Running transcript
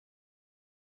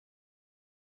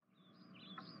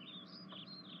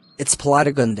It's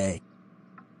Plotagon Day.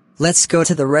 Let's go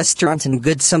to the restaurant and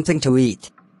get something to eat.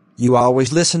 You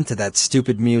always listen to that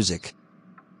stupid music.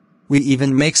 We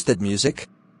even makes that music.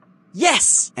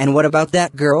 Yes! And what about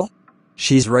that girl?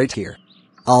 She's right here.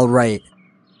 Alright.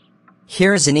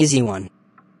 Here's an easy one.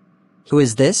 Who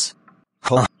is this?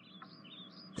 Huh?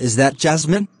 Is that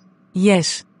Jasmine?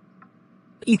 Yes.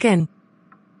 I can.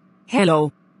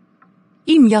 Hello.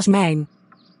 I'm Jasmijn.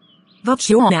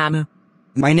 What's your name?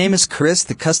 My name is Chris,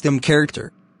 the custom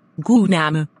character. Good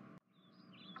name.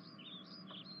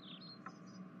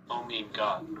 Oh mean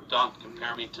God, don't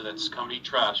compare me to that scummy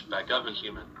trash bag oven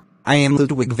human. I am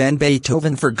Ludwig van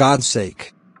Beethoven, for God's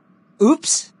sake.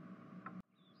 Oops!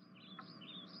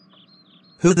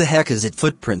 Who the heck is it?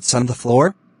 Footprints on the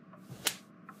floor?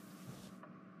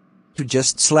 You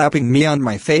just slapping me on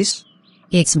my face?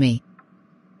 It's me.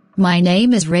 My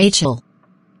name is Rachel.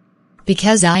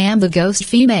 Because I am the ghost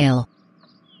female.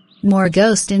 More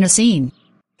ghost in a scene.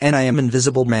 And I am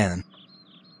Invisible Man.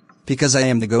 Because I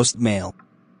am the ghost male.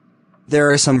 There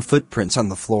are some footprints on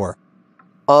the floor.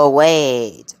 Oh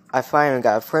wait, I finally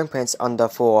got footprints on the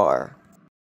floor.